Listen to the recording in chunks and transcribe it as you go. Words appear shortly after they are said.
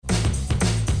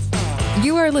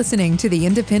You are listening to the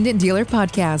Independent Dealer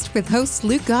Podcast with hosts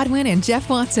Luke Godwin and Jeff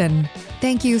Watson.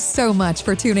 Thank you so much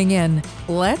for tuning in.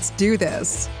 Let's do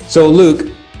this. So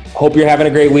Luke, hope you're having a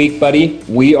great week, buddy.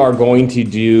 We are going to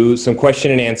do some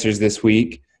question and answers this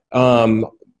week.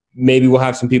 Maybe we'll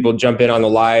have some people jump in on the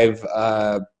live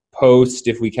post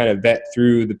if we kind of vet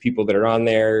through the people that are on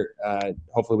there.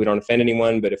 Hopefully we don't offend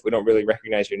anyone, but if we don't really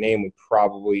recognize your name, we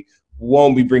probably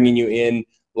won't be bringing you in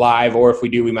live, or if we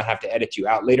do, we might have to edit you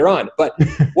out later on. But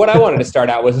what I wanted to start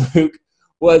out with, Luke,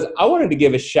 was I wanted to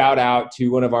give a shout out to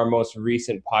one of our most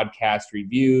recent podcast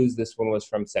reviews. This one was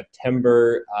from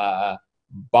September.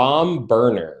 Bomb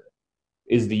Burner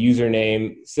is the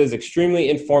username. It says extremely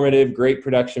informative, great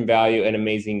production value, and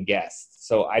amazing guests.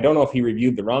 So I don't know if he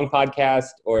reviewed the wrong podcast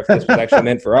or if this was actually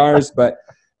meant for ours, but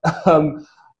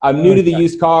I'm new to the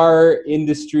used car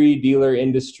industry, dealer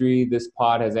industry. This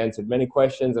pod has answered many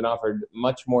questions and offered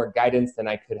much more guidance than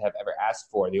I could have ever asked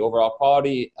for. The overall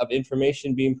quality of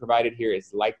information being provided here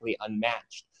is likely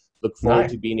unmatched. Look forward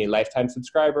to being a lifetime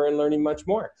subscriber and learning much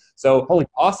more. So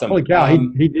awesome. Holy cow,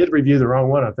 he did review the wrong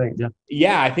one, I think.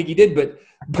 Yeah, I think he did.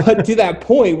 But to that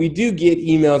point, we do get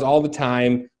emails all the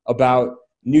time about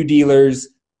new dealers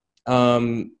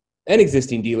and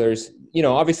existing dealers,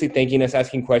 obviously thanking us,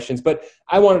 asking questions. But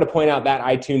I wanted to point out that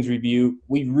iTunes review.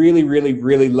 We really, really,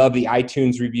 really love the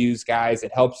iTunes reviews, guys.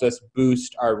 It helps us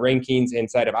boost our rankings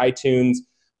inside of iTunes.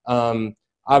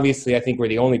 Obviously, I think we're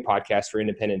the only podcast for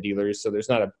independent dealers, so there's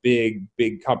not a big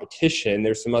competition.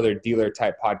 There's some other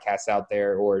dealer-type podcasts out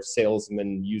there or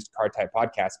salesman, used car-type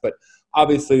podcasts. But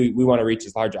obviously, we want to reach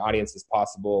as large an audience as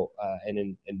possible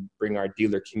and bring our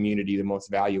dealer community the most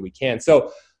value we can.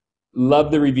 So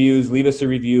love the reviews. Leave us a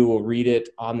review. We'll read it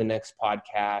on the next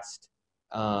podcast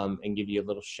and give you a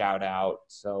little shout-out.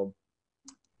 So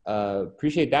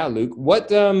appreciate that, Luke. What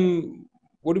do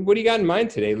you got in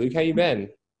mind today, Luke? How you been?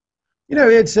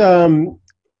 It's I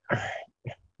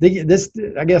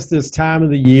guess this time of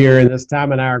the year and this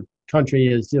time in our country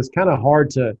is just kind of hard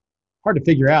to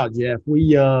figure out, Jeff.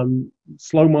 We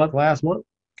slow month last month,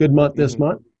 good month this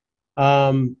month.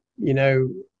 Getting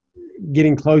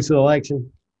close to the election.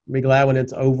 Be glad when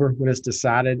it's over, when it's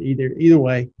decided. Either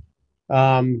way,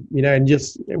 and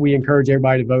just we encourage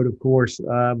everybody to vote. Of course,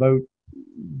 vote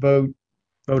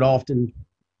often.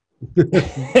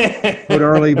 Vote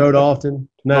early, vote often.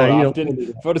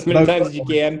 Vote as many times as you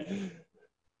can.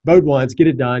 Vote once, get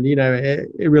it done.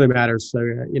 It really matters. So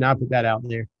I put that out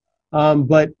there.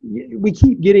 But we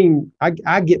keep getting.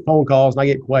 I get phone calls and I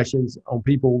get questions on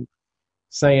people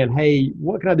saying, "Hey,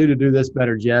 what can I do to do this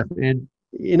better, Jeff?" And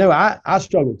I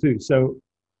struggle too. So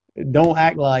don't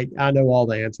act like I know all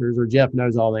the answers or Jeff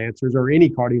knows all the answers or any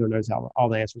car dealer knows all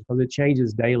the answers, because it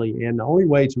changes daily. And the only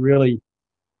way to really,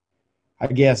 I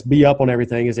guess, be up on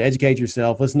everything is educate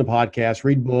yourself, listen to podcasts,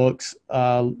 read books,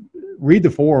 read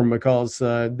the forum, because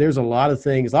there's a lot of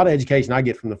education I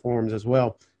get from the forums as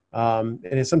well.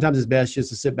 And sometimes it's best just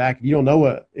to sit back. If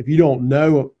you don't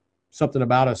know something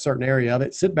about a certain area of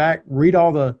it, sit back, read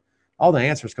all the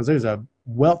answers, because there's a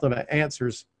wealth of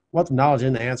knowledge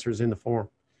in the answers in the forum.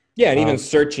 Yeah, and even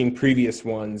searching previous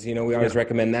ones, we always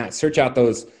recommend that. Search out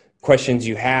those questions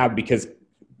you have, because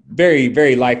very,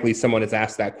 very likely someone has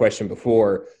asked that question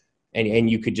before, and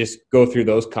you could just go through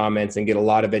those comments and get a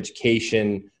lot of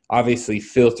education, obviously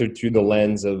filtered through the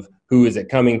lens of who is it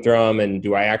coming from and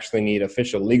do I actually need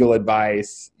official legal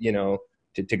advice,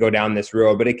 to go down this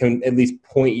road. But it can at least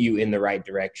point you in the right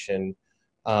direction.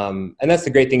 And that's the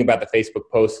great thing about the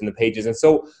Facebook posts and the pages. And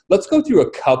so let's go through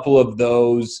a couple of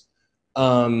those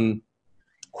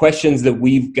questions that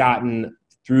we've gotten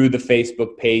through the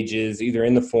Facebook pages, either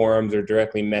in the forums or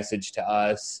directly messaged to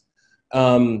us.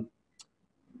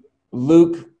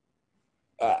 Luke,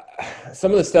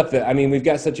 some of the stuff we've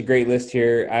got such a great list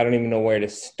here. I don't even know where to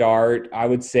start. I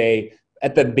would say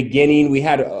at the beginning, we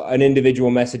had an individual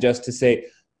message us to say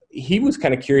he was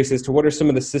kind of curious as to what are some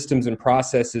of the systems and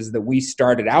processes that we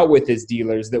started out with as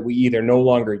dealers that we either no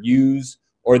longer use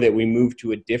or that we moved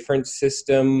to a different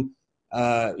system,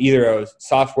 either a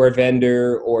software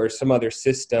vendor or some other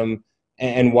system,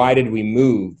 and why did we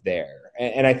move there?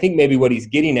 And I think maybe what he's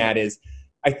getting at is,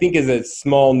 I think as a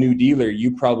small new dealer,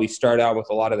 you probably start out with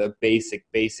a lot of the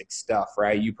basic stuff,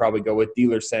 right? You probably go with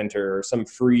Dealer Center or some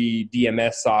free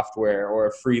DMS software or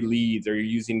a free leads, or you're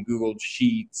using Google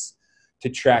Sheets to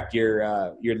track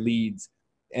your leads.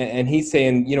 And he's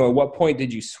saying, at what point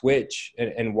did you switch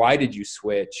and why did you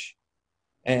switch?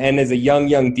 And as a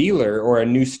young dealer or a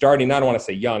new starting, I don't want to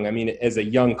say young, as a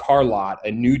young car lot,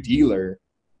 a new dealer,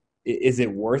 is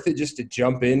it worth it just to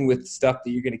jump in with stuff that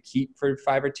you're going to keep for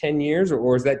 5 or 10 years?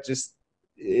 Or is it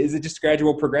just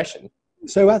gradual progression?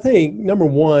 So I think number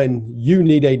one, you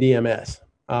need a DMS.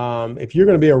 If you're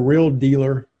going to be a real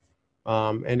dealer,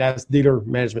 and that's dealer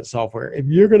management software. If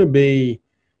you're going to be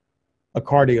a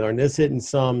car dealer and this isn't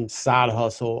some side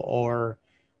hustle or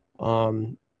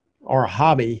a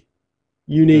hobby,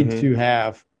 you need to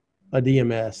have a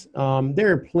DMS.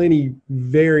 There are plenty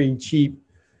very cheap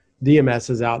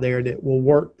DMSs out there that will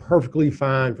work perfectly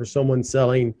fine for someone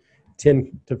selling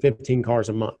 10 to 15 cars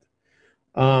a month.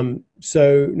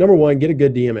 So number one, get a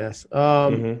good DMS.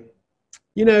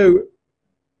 You know,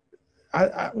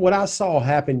 what I saw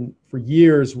happen for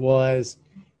years was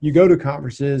you go to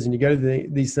conferences and you go to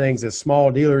these things as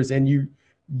small dealers, and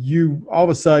you all of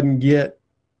a sudden get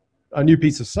a new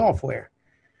piece of software.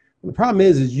 The problem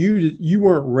is you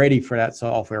weren't ready for that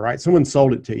software, right? Someone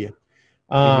sold it to you.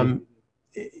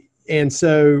 And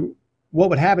so what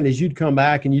would happen is you'd come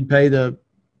back and you'd pay the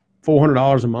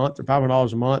 $400 a month or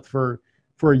 $500 a month for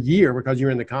a year because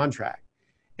you're in the contract,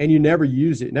 and you never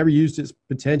used it, never used its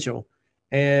potential.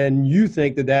 And you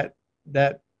think that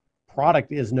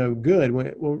product is no good.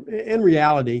 Well, in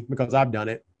reality, because I've done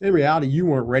it, in reality, you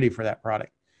weren't ready for that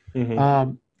product.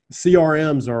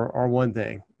 CRMs are one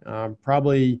thing.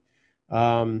 Probably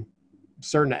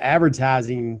certain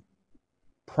advertising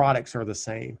products are the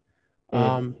same.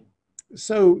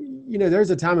 So, you know, there's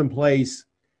a time and place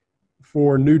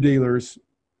for new dealers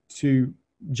to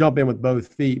jump in with both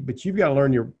feet, but you've got to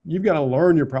learn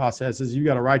your processes. You've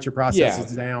got to write your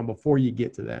processes down before you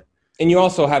get to that. And you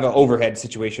also have an overhead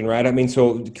situation, right? I mean,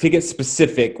 so to get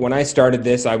specific, when I started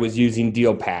this, I was using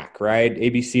DealPack, right?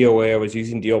 ABCOA, I was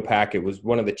using DealPack. It was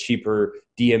one of the cheaper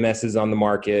DMSs on the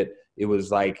market. It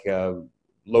was like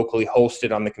locally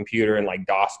hosted on the computer and like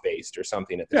DOS based or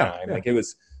something at the time. Yeah. Like it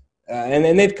was,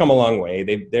 and they've come a long way.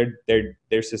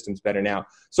 Their system's better now.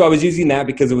 So I was using that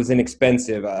because it was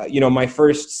inexpensive. You know, my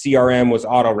first CRM was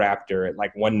AutoRaptor at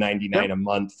like $199 a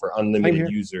month for unlimited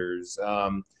users.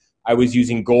 I was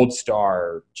using Gold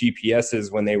Star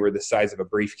GPSs when they were the size of a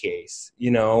briefcase, you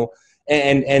know,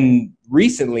 and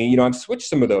recently, you know, I've switched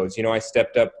some of those. You know, I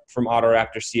stepped up from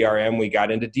AutoRaptor CRM. We got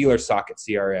into DealerSocket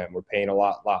CRM. We're paying a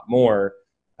lot more.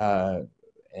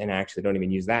 And I actually don't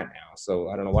even use that now. So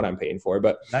I don't know what I'm paying for,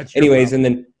 but anyways, and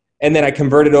then I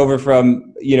converted over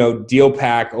from, you know,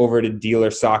 DealPack over to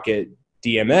DealerSocket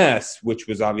DMS, which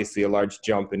was obviously a large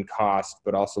jump in cost,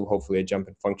 but also hopefully a jump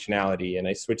in functionality. And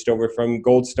I switched over from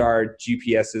Gold Star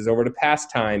GPSs over to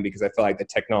Pastime because I felt like the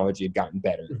technology had gotten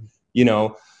better, you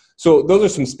know? So those are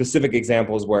some specific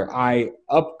examples where I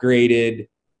upgraded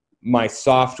my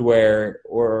software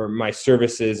or my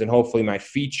services and hopefully my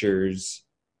features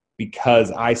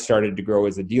because I started to grow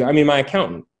as a dealer. I mean, my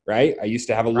accountant, right? I used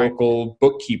to have a local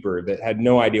bookkeeper that had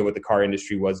no idea what the car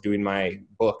industry was doing my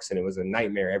books, and it was a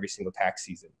nightmare every single tax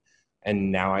season.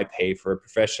 And now I pay for a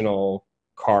professional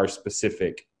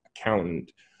car-specific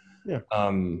accountant. Yeah.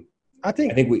 I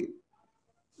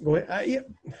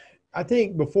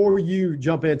think before you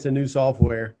jump into new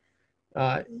software,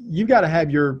 you've got to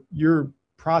have your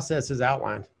processes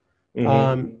outlined.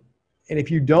 And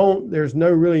if you don't, there's no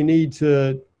really need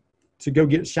to go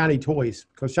get shiny toys,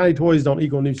 because shiny toys don't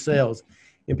equal new sales,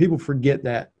 and people forget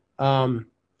that.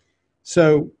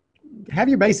 So have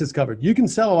your bases covered. You can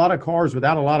sell a lot of cars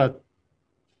without a lot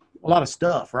of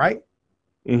stuff, right?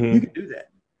 You can do that.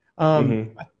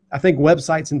 I think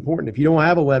website's important. If you don't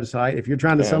have a website, if you're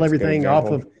trying to sell everything off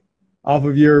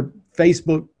of your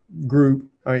Facebook group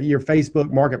or your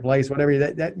Facebook marketplace, whatever,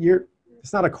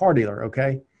 it's not a car dealer,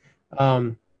 okay?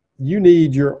 You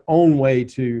need your own way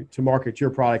to market your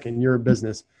product and your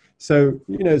business. So,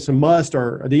 you know, some must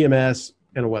are a DMS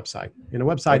and a website. And a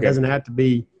website doesn't have to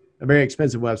be a very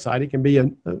expensive website. It can be a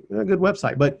good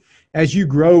website. But as you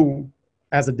grow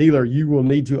as a dealer, you will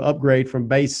need to upgrade from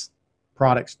base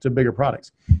products to bigger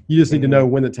products. You just need to know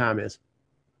when the time is.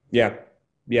 Yeah,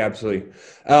 absolutely.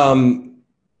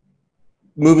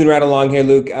 Moving right along here,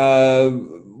 Luke.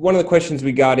 One of the questions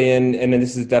we got in, and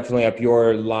this is definitely up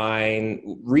your line,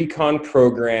 recon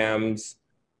programs.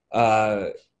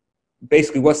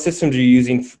 Basically, what systems are you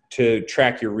using to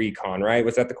track your recon, right?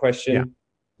 Was that the question?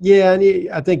 Yeah,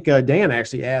 and I think Dan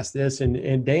actually asked this,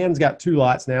 and Dan's got 2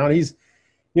 lots now, and he's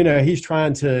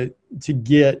trying to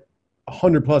get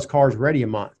 100+ cars ready a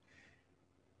month.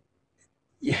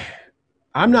 Yeah,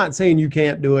 I'm not saying you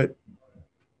can't do it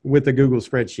with a Google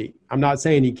spreadsheet. I'm not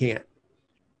saying you can't.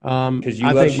 Because you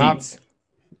love sheets.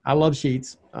 I love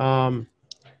sheets.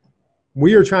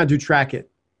 We are trying to track it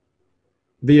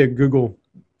via Google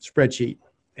spreadsheet,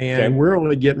 and we're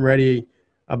only getting ready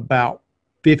about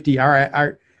 50.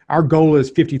 Our goal is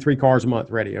 53 cars a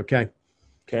month ready. Okay.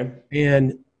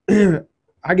 And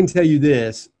I can tell you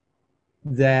this,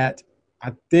 that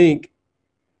I think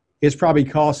it's probably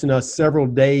costing us several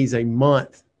days, a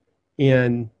month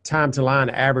in time to line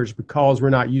average because we're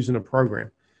not using a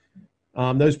program.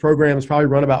 Those programs probably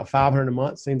run about $500 a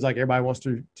month. Seems like everybody wants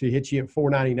to hit you at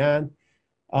 $499.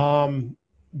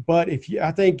 But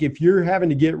I think if you're having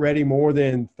to get ready more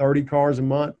than 30 cars a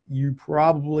month, you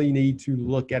probably need to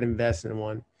look at investing in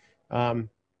one.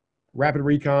 Rapid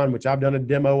Recon, which I've done a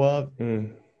demo of,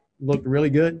 looked really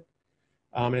good.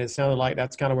 And it sounded like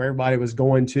that's kind of where everybody was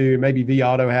going to. Maybe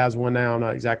vAuto has one now. I'm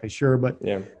not exactly sure, but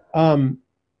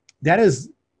that is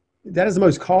the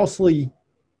most costly,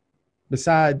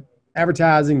 beside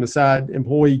advertising, beside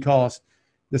employee costs.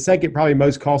 The second probably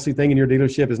most costly thing in your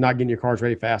dealership is not getting your cars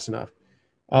ready fast enough.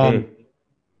 And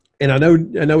I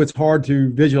know it's hard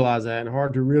to visualize that and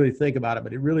hard to really think about it,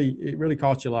 but it really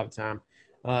costs you a lot of time.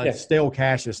 Stale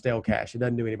cash is stale cash. It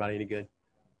doesn't do anybody any good.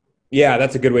 Yeah,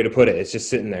 that's a good way to put it. It's just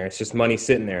sitting there. It's just money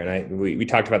sitting there. And we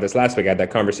talked about this last week. I had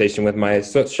that conversation with my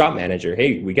shop manager.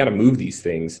 Hey, we got to move these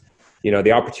things. You know,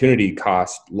 the opportunity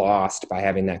cost lost by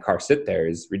having that car sit there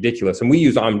is ridiculous. And we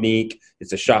use Omnique.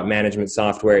 It's a shop management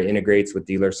software. It integrates with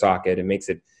Dealer Socket. It makes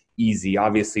it easy.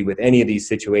 Obviously, with any of these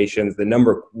situations, the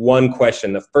number one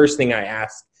question, the first thing I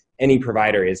ask any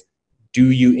provider is, do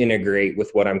you integrate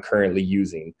with what I'm currently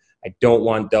using? I don't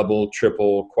want double,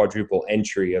 triple, quadruple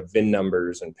entry of VIN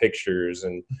numbers and pictures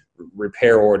and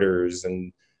repair orders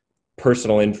and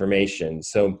personal information.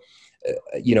 So,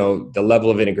 the level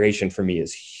of integration for me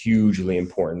is hugely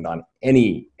important on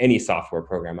any software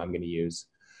program I'm going to use.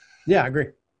 Yeah, I agree.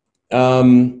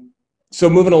 So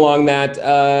moving along that,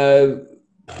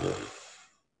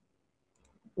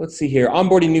 let's see here.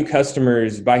 Onboarding new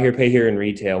customers, buy here, pay here in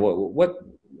retail.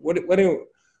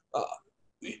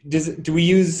 Do we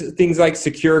use things like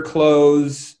secure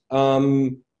close?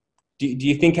 Do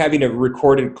you think having a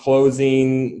recorded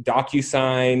closing,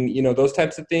 DocuSign, those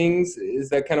types of things, is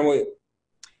that kind of what?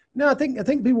 No, I think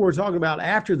people were talking about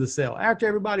after the sale, after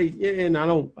everybody, and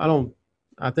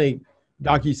I think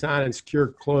DocuSign and secure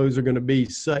close are going to be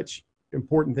such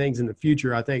important things in the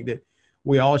future. I think that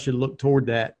we all should look toward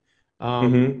that,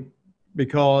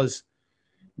 because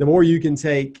the more you can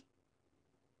take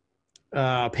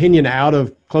opinion out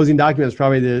of closing documents,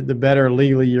 probably the better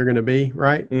legally you're going to be,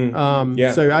 right?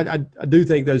 So I do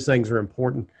think those things are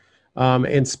important,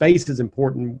 and space is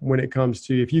important when it comes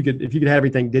to if you could have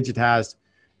everything digitized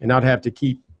and not have to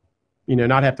keep,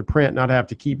 not have to print, not have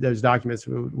to keep those documents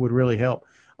would really help.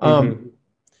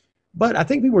 But I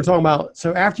think people were talking about,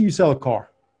 so after you sell a car,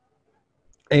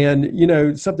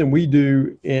 and something we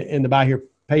do in the buy here,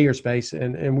 pay here space,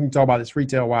 and we can talk about this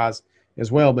retail wise as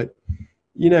well, but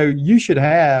you should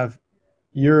have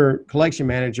your collection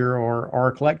manager or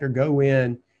a collector go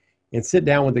in and sit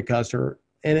down with the customer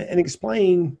and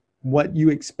explain what you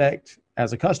expect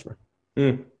as a customer. I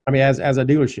mean, as a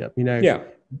dealership,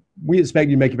 we expect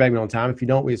you to make your payment on time. If you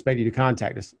don't, we expect you to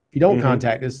contact us. If you don't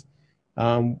contact us,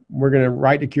 we're going to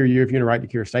right to cure you if you're in a right to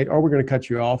cure state, or we're going to cut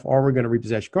you off, or we're going to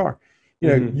repossess your car.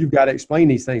 You've got to explain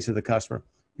these things to the customer.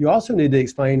 You also need to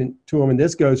explain to them, and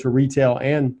this goes for retail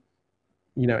and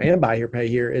buy here, pay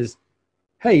here, is,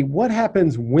 hey, what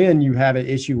happens when you have an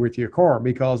issue with your car?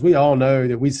 Because we all know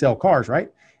that we sell cars,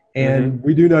 right? And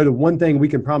we do know the one thing we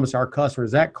can promise our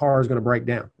customers, that car is going to break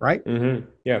down, right?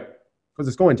 Yeah. Because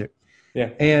it's going to.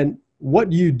 Yeah. And what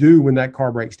do you do when that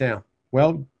car breaks down?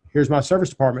 Well, here's my service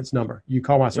department's number. You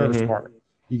call my service department.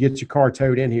 You get your car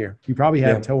towed in here. You probably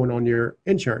have towing on your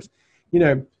insurance. These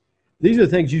are the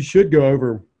things you should go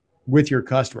over with your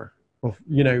customer,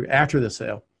 after the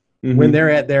sale. When they're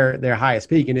at their highest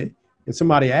peak, and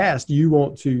somebody asked,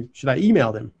 should I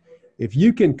email them? If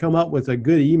you can come up with a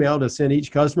good email to send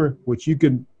each customer, which you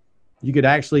could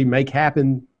actually make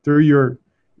happen through your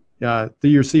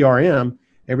CRM,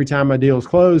 every time a deal is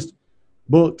closed,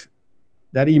 booked,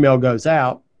 that email goes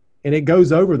out and it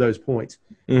goes over those points.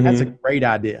 That's a great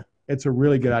idea. It's a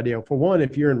really good idea. For one,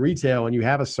 if you're in retail and you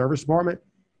have a service department,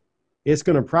 it's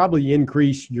going to probably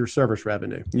increase your service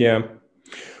revenue. Yeah.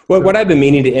 Well, what I've been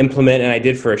meaning to implement, and I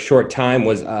did for a short time,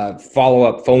 was a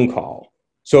follow-up phone call.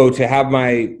 So to have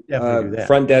my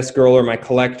front desk girl or my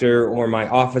collector or my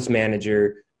office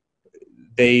manager,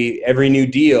 every new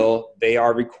deal, they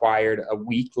are required a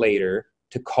week later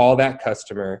to call that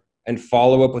customer and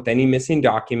follow up with any missing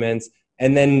documents,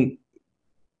 and then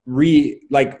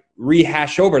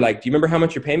rehash over, do you remember how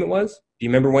much your payment was? Do you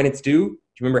remember when it's due?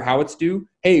 Do you remember how it's due?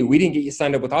 Hey, we didn't get you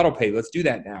signed up with AutoPay. Let's do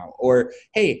that now. Or,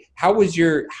 hey, how was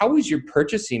your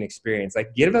purchasing experience?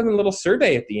 Give them a little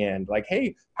survey at the end.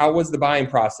 Hey, how was the buying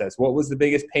process? What was the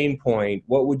biggest pain point?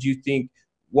 What would you think?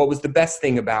 What was the best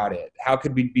thing about it? How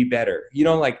could we be better?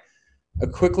 A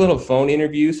quick little phone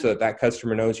interview so that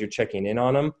customer knows you're checking in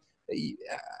on them.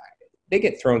 they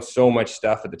get thrown so much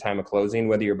stuff at the time of closing,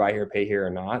 whether you're buy here, pay here or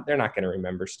not. They're not going to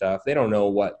remember stuff. They don't know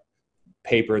what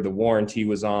paper the warranty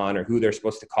was on, or who they're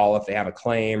supposed to call if they have a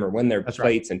claim, or when their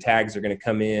plates and tags are going to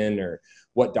come in, or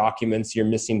what documents you're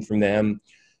missing from them.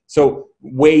 So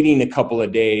waiting a couple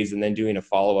of days and then doing a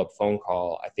follow-up phone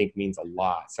call, I think means a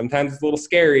lot. Sometimes it's a little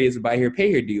scary as a buy here, pay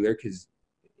here dealer, because,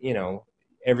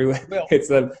 everyone, it's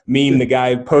a meme the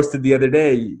guy posted the other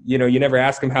day, you never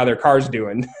ask them how their car's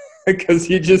doing because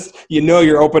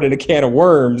you're opening a can of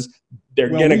worms. They're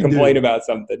going to complain about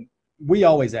something. We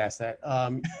always ask that.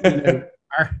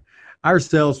 Our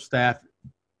sales staff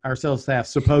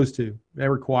supposed to,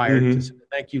 they're required to send a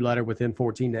thank you letter within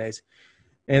 14 days.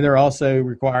 And they're also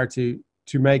required to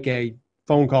make a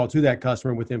phone call to that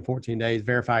customer within 14 days,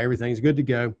 verify everything's good to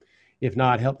go. If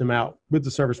not, help them out with the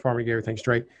service department, get everything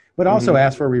straight, but also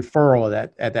ask for a referral of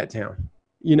that at that town,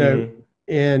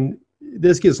 and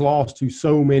this gets lost to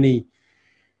so many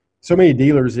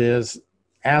dealers is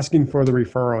asking for the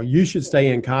referral. You should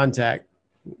stay in contact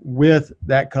with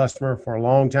that customer for a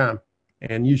long time,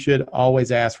 and you should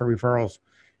always ask for referrals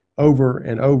over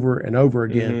and over and over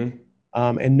again.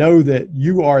 And know that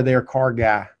you are their car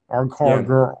guy or car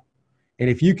girl. And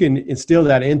if you can instill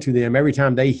that into them every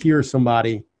time they hear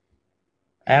somebody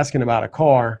asking about a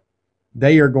car,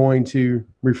 they are going to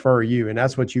refer you. And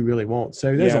that's what you really want.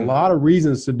 So there's a lot of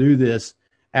reasons to do this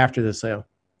after the sale.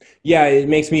 Yeah, it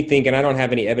makes me think, and I don't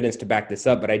have any evidence to back this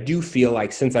up, but I do feel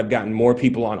like since I've gotten more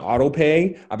people on auto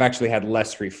pay, I've actually had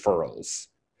less referrals.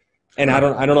 And I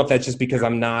don't know if that's just because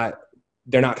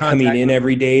they're not coming in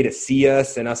every day to see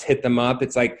us and us hit them up.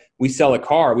 It's like we sell a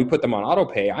car, we put them on auto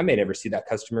pay. I may never see that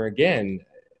customer again.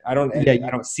 I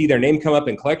don't see their name come up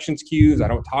in collections queues. I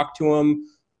don't talk to them.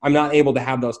 I'm not able to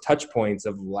have those touch points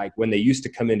of like when they used to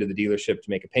come into the dealership to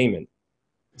make a payment.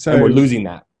 So and we're losing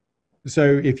that.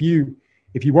 So if you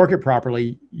work it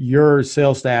properly, your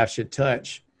sales staff should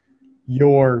touch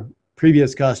your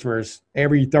previous customers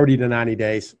every 30 to 90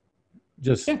 days,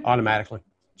 just automatically.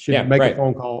 Should make a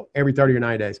phone call every 30 or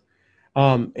 90 days.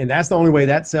 And that's the only way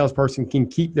that salesperson can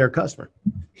keep their customer.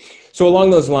 So along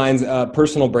those lines,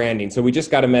 personal branding. So we just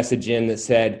got a message in that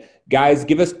said, guys,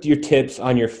 give us your tips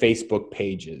on your Facebook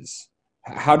pages.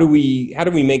 How do we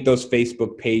make those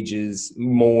Facebook pages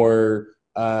more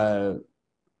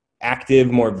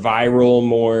active, more viral,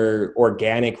 more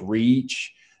organic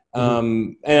reach?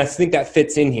 And I think that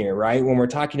fits in here, right? When we're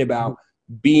talking about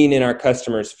being in our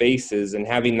customers' faces and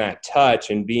having that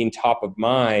touch and being top of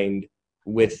mind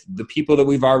with the people that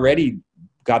we've already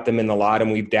got them in the lot,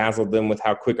 and we've dazzled them with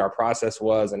how quick our process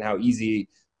was and how easy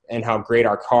and how great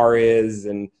our car is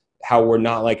and how we're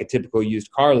not like a typical used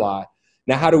car lot.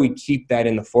 Now, how do we keep that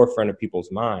in the forefront of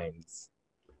people's minds?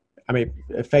 I mean,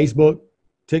 Facebook,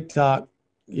 TikTok,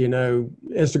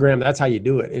 Instagram, that's how you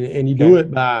do it. And you do it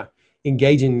by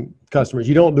engaging customers.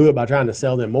 You don't do it by trying to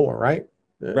sell them more, right?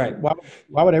 Right.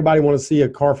 Why would everybody want to see a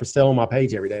car for sale on my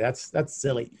page every day? That's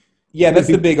silly. Yeah, that's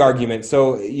the big argument.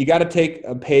 So you got to take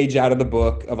a page out of the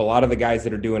book of a lot of the guys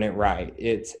that are doing it right.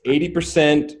 It's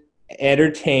 80%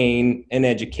 entertain and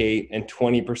educate and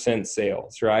 20%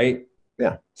 sales, right?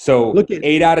 Yeah. So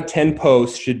 8 out of 10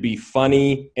 posts should be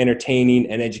funny, entertaining,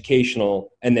 and educational.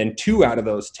 And then 2 out of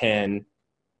those 10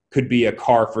 could be a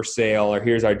car for sale, or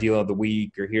here's our deal of the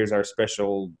week, or here's our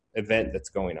special event that's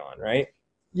going on, right?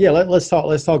 Yeah, let's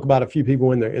talk about a few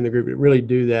people in the group that really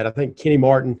do that. I think Kenny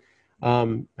Martin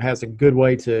has a good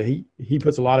way to he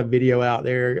puts a lot of video out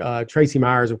there. Tracy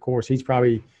Myers, of course, he's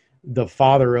probably the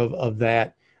father of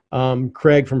that.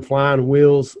 Craig from Flying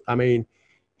Wheels, I mean,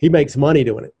 he makes money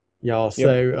doing it, y'all. Yep.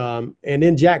 So and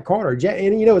then Jack Carter,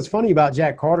 and what's funny about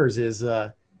Jack Carter's is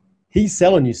he's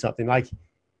selling you something. Like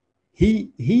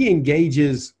he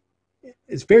engages.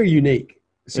 It's very unique.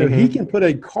 So he can put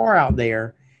a car out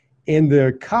there, and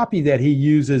the copy that he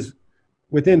uses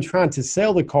within trying to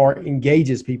sell the car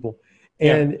engages people.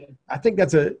 And I think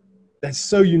that's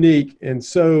so unique and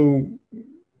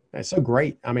that's so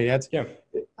great. I mean,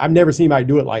 I've never seen anybody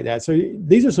do it like that. So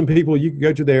these are some people you can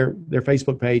go to their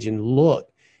Facebook page and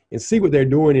look and see what they're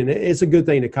doing. And it's a good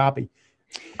thing to copy.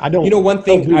 One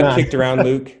thing I've kicked around,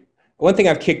 Luke,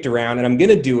 and I'm going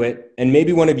to do it, and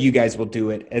maybe one of you guys will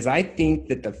do it, is I think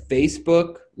that the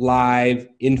Facebook Live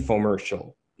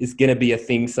infomercial is going to be a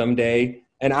thing someday.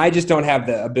 And I just don't have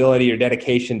the ability or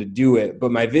dedication to do it.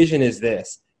 But my vision is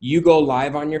this. You go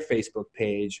live on your Facebook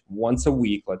page once a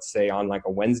week, let's say on like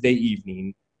a Wednesday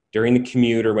evening during the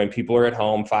commute or when people are at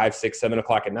home, 5, 6, 7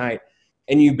 o'clock at night.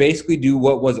 And you basically do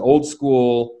what was old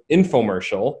school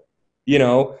infomercial.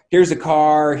 Here's a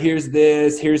car, here's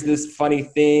this funny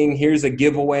thing, here's a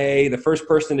giveaway. The first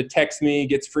person to text me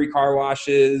gets free car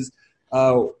washes.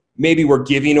 maybe we're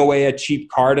giving away a cheap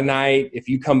car tonight. If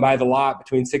you come by the lot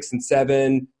between 6 and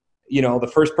 7,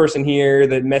 the first person here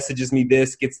that messages me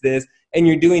this gets this. And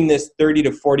you're doing this 30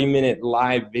 to 40-minute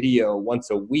live video once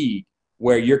a week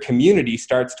where your community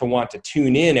starts to want to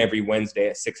tune in every Wednesday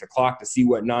at 6 o'clock to see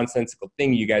what nonsensical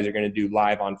thing you guys are going to do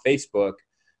live on Facebook,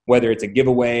 whether it's a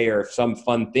giveaway or some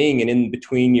fun thing. And in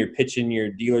between, you're pitching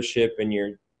your dealership and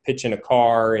you're pitching a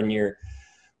car and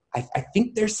I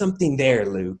think there's something there,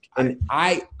 Luke. And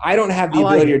I don't have the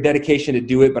ability or dedication to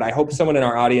do it, but I hope someone in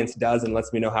our audience does and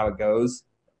lets me know how it goes.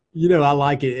 I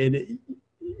like it. And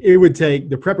it would take,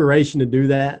 the preparation to do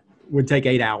that would take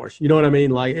 8 hours. You know what I mean?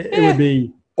 Like it would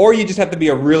be. Or you just have to be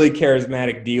a really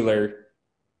charismatic dealer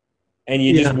and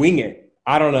you just wing it.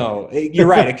 I don't know. You're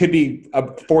right. It could be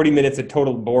 40 minutes of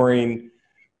total boring,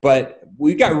 but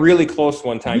we got really close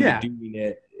one time to doing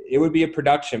it. It would be a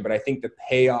production, but I think the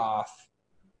payoff,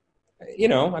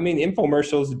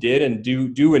 infomercials did and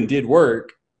did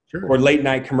work. Sure. Or late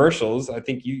night commercials. I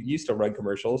think you used to run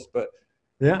commercials, but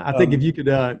yeah, I think if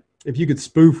you could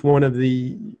spoof one of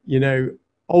the,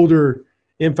 older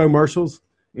infomercials,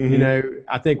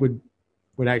 I think would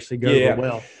actually go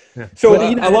well. Yeah. So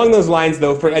along those lines,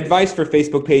 though, for advice for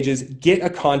Facebook pages, get a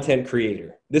content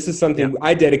creator. This is something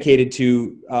I dedicated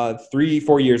to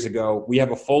 3-4 years ago. We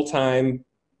have a full-time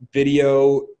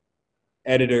video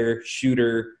editor,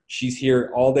 shooter. She's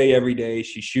here all day, every day.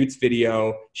 She shoots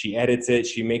video. She edits it.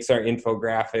 She makes our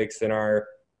infographics and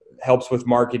helps with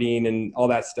marketing and all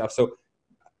that stuff. So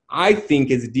I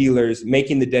think as dealers,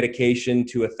 making the dedication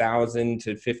to $1,000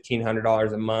 to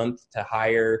 $1,500 a month to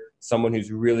hire someone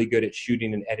who's really good at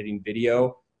shooting and editing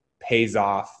video pays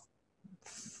off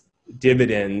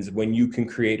dividends when you can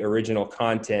create original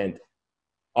content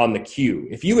on the queue.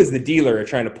 If you as the dealer are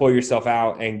trying to pull yourself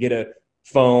out and get a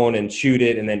phone and shoot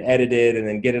it and then edit it and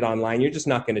then get it online, you're just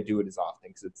not going to do it as often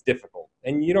because it's difficult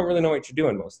and you don't really know what you're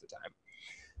doing most of the time.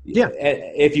 Yeah.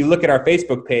 If you look at our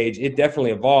Facebook page, it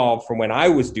definitely evolved from when I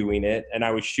was doing it and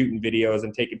I was shooting videos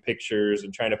and taking pictures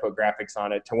and trying to put graphics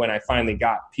on it to when I finally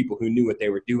got people who knew what they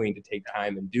were doing to take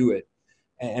time and do it.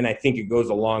 And I think it goes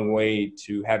a long way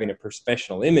to having a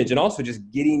professional image and also just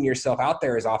getting yourself out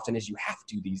there as often as you have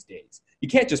to these days. You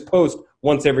can't just post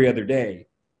once every other day.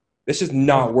 That's just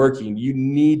not working. You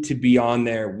need to be on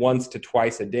there once to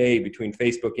twice a day between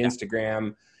Facebook,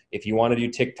 Instagram. If you want to do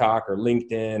TikTok or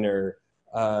LinkedIn or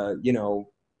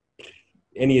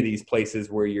any of these places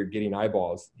where you're getting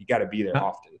eyeballs, you got to be there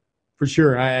often. For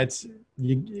sure. It's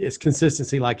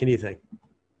consistency like anything.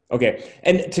 Okay.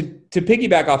 And to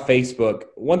piggyback off Facebook,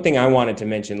 one thing I wanted to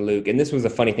mention, Luke, and this was a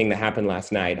funny thing that happened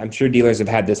last night. I'm sure dealers have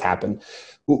had this happen.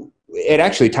 It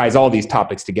actually ties all these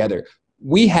topics together.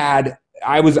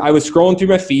 I was scrolling through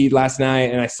my feed last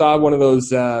night and I saw one of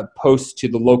those posts to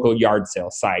the local yard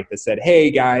sale site that said,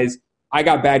 "Hey guys, I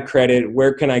got bad credit.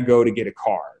 Where can I go to get a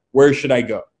car? Where should I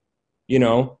go?"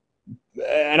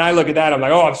 And I look at that. I'm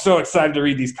like, oh, I'm so excited to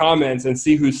read these comments and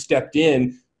see who stepped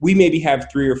in. We maybe have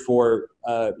 3 or 4,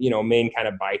 main kind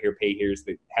of buy here, pay here's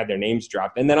that had their names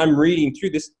dropped. And then I'm reading through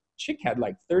this. Chick had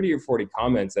like 30 or 40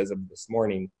 comments as of this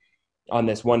morning on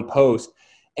this one post.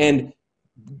 And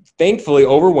thankfully,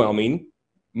 overwhelming,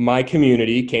 my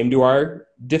community came to our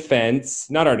defense,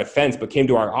 not our defense, but came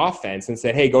to our offense and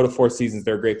said, "Hey, go to Four Seasons.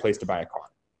 They're a great place to buy a car."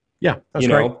 Yeah, that's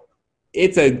right.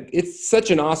 It's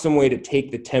such an awesome way to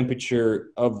take the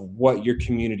temperature of what your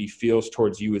community feels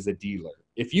towards you as a dealer.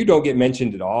 If you don't get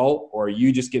mentioned at all, or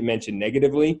you just get mentioned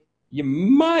negatively, you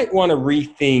might want to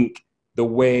rethink the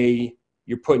way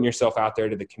you're putting yourself out there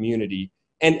to the community.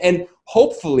 And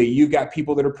hopefully you've got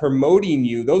people that are promoting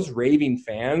you. Those raving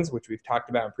fans, which we've talked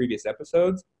about in previous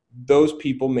episodes, those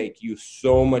people make you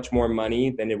so much more money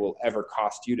than it will ever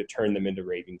cost you to turn them into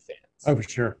raving fans. Oh,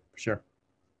 for sure.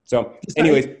 So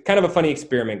anyways, kind of a funny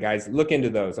experiment, guys. Look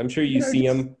into those. I'm sure you see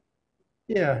them.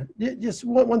 Yeah. Just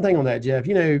one thing on that, Jeff.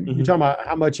 You're talking about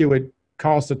how much it would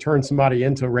cost to turn somebody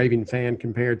into a raving fan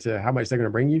compared to how much they're going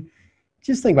to bring you.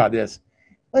 Just think about this.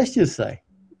 Let's just say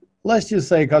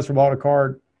a customer bought a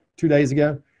car 2 days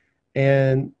ago,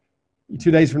 and 2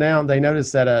 days from now, they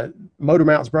notice that a motor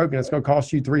mount's broken. It's going to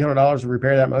cost you $300 to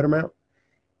repair that motor mount.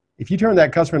 If you turn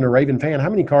that customer into a raving fan,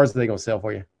 how many cars are they going to sell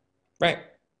for you? Right.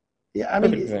 Yeah, I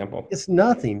mean, it's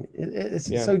nothing.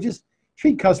 So just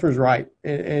treat customers right,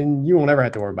 and you won't ever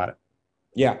have to worry about it.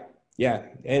 Yeah.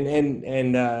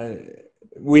 And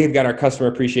we've got our Customer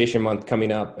Appreciation Month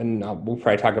coming up, and we'll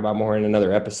probably talk about more in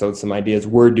another episode, some ideas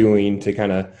we're doing to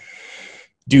kind of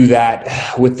do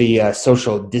that with the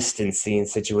social distancing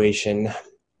situation.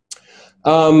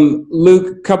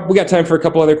 Luke, we got time for a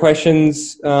couple other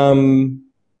questions. What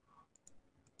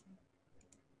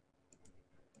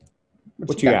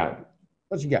you got?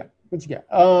 What you got? What you got?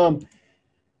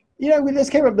 This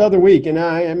came up the other week,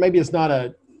 and maybe it's not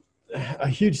a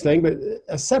huge thing, but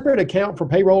a separate account for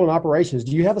payroll and operations.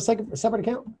 Do you have a separate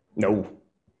account? No.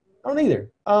 I don't either.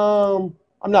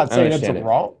 I'm not saying it's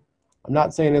wrong. I'm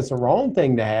not saying it's a wrong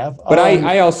thing to have. But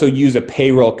I also use a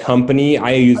payroll company.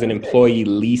 I use an employee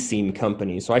leasing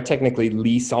company. So I technically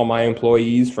lease all my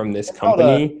employees from this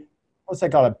company. What's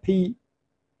that called?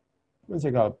 What's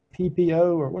it called?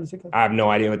 PPO or what is it called? I have no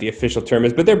idea what the official term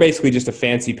is, but they're basically just a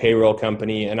fancy payroll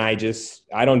company. And I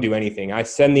don't do anything. I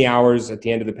send the hours at the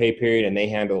end of the pay period and they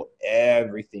handle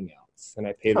everything else. And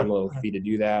I pay them a little fee to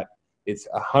do that. It's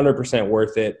 100%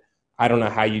 worth it. I don't know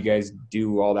how you guys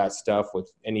do all that stuff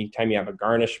with any time you have a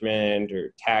garnishment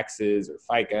or taxes or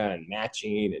FICA and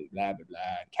matching and blah, blah, blah,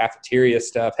 cafeteria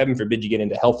stuff. Heaven forbid you get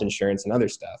into health insurance and other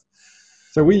stuff.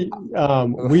 So we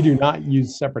do not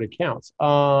use separate accounts.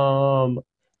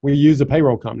 We use a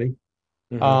payroll company.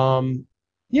 Mm-hmm.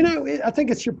 I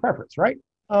think it's your preference, right?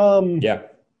 Yeah.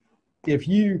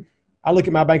 I look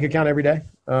at my bank account every day.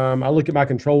 I look at my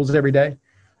controls every day.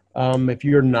 If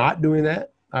you're not doing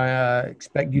that, I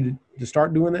expect you to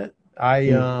start doing that.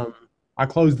 I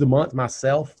close the month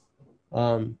myself.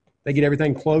 They get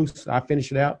everything close. I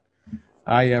finish it out.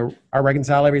 I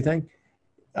reconcile everything.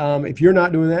 If you're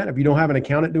not doing that, if you don't have an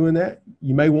accountant doing that,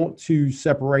 you may want to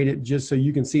separate it just so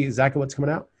you can see exactly what's coming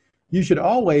out. You should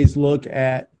always look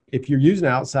at, if you're using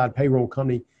an outside payroll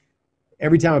company,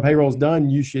 every time a payroll is done,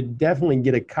 you should definitely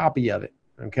get a copy of it.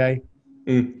 Okay.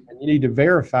 And you need to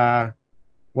verify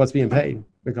what's being paid,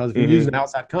 because if you're using an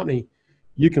outside company,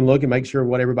 you can look and make sure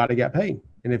what everybody got paid.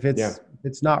 And if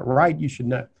it's not right, you should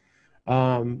know.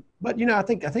 But I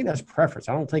think that's preference.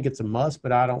 I don't think it's a must,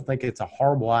 but I don't think it's a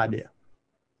horrible idea.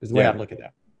 Is the way I'd look at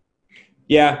that.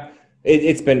 Yeah,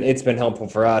 it's been helpful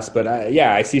for us, but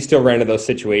I still ran into those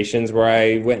situations where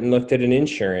I went and looked at an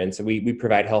insurance. We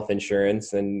provide health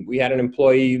insurance, and we had an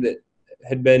employee that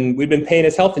we'd been paying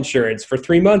his health insurance for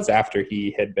 3 months after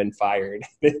he had been fired.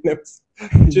 It was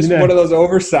just one of those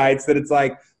oversights that it's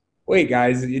like, wait,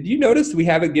 guys, did you notice we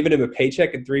haven't given him a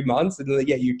paycheck in 3 months, and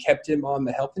yet you kept him on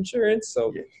the health insurance?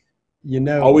 So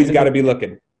always got to be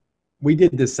looking. We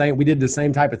did the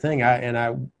same type of thing.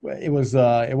 It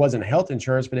wasn't health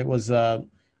insurance, but it was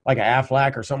like an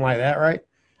Aflac or something like that, right?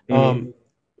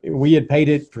 Mm-hmm. We had paid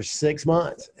it for 6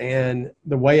 months, and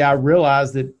the way I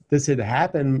realized that this had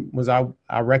happened was I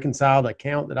reconciled an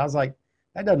account that I was like,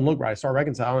 that doesn't look right. I start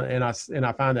reconciling, and I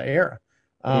find the error.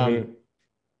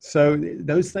 So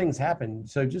those things happen.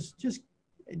 So you just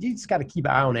got to keep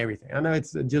an eye on everything. I know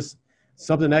it's just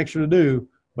something extra to do,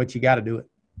 but you got to do it.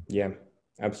 Yeah.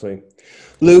 Absolutely.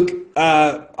 Luke,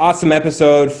 awesome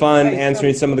episode. Fun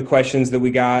answering some of the questions that we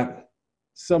got.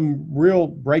 Some real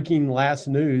breaking last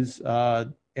news.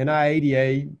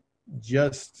 NIADA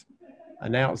just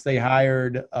announced they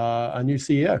hired a new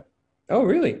CEO. Oh,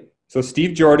 really? So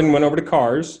Steve Jordan went over to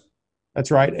CARS.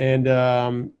 That's right.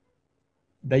 And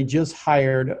they just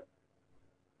hired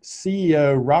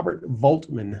CEO Robert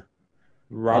Voltman.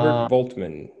 Robert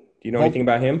Voltman. Do you know anything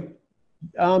about him?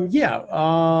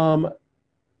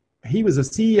 He was a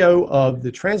CEO of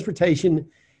the Transportation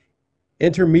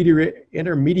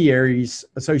Intermediaries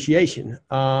Association,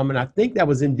 and I think that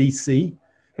was in D.C.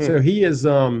 So he has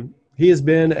been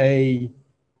a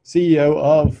CEO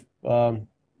of a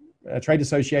trade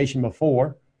association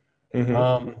before.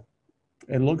 Mm-hmm.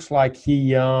 It looks like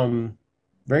he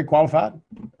very qualified,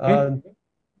 and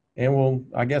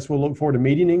I guess we'll look forward to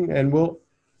meeting him, and we'll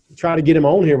try to get him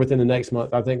on here within the next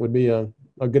month. I think would be a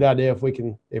good idea if we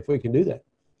can do that.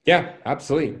 Yeah,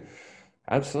 absolutely.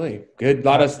 Good. A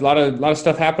lot of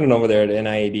stuff happening over there at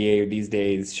NIADA these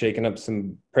days, shaking up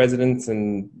some presidents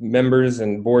and members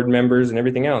and board members and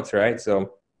everything else, right?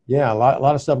 So yeah, a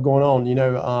lot of stuff going on.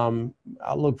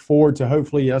 I look forward to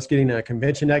hopefully us getting a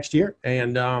convention next year,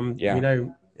 and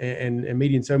and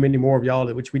meeting so many more of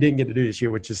y'all, which we didn't get to do this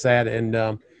year, which is sad. And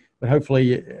but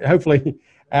hopefully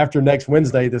after next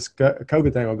Wednesday, this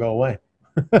COVID thing will go away.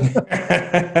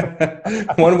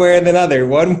 One way or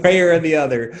the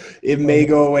other, it may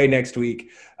go away next week.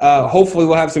 Hopefully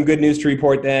we'll have some good news to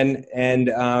report then. And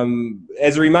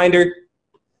as a reminder,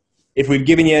 if we've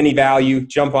given you any value,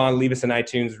 jump on, leave us an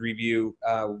iTunes review.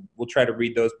 We'll try to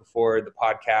read those before the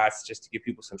podcast, just to give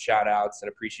people some shout outs and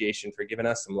appreciation for giving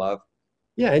us some love.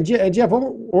 Yeah. And Jeff,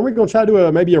 weren't we going to try to do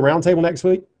maybe a roundtable next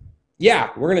week?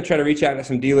 Yeah, we're going to try to reach out to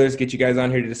some dealers, get you guys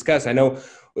on here to discuss. I know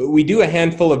we do a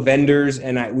handful of vendors,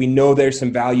 and we know there's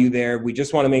some value there. We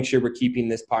just want to make sure we're keeping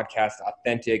this podcast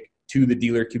authentic to the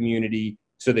dealer community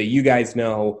so that you guys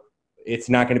know It's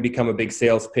not going to become a big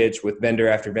sales pitch with vendor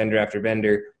after vendor after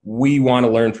vendor. We want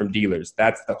to learn from dealers.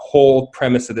 That's the whole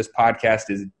premise of this podcast,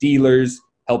 is dealers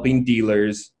helping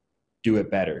dealers do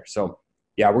it better. So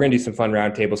yeah, we're going to do some fun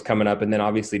roundtables coming up. And then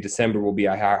obviously December will be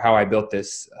how I built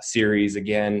this series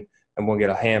again. And we'll get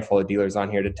a handful of dealers on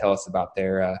here to tell us about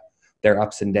their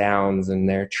ups and downs and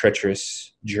their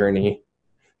treacherous journey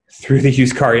through the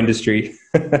used car industry.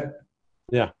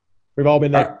 Yeah, we've all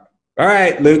been there. All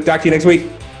right, Luke, talk to you next week.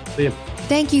 See you.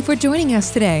 Thank you for joining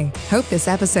us today. Hope this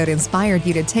episode inspired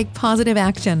you to take positive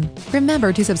action.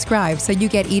 Remember to subscribe so you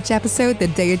get each episode the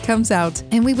day it comes out.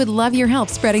 And we would love your help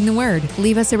spreading the word.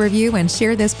 Leave us a review and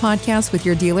share this podcast with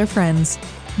your dealer friends.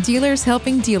 Dealers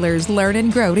helping dealers learn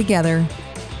and grow together.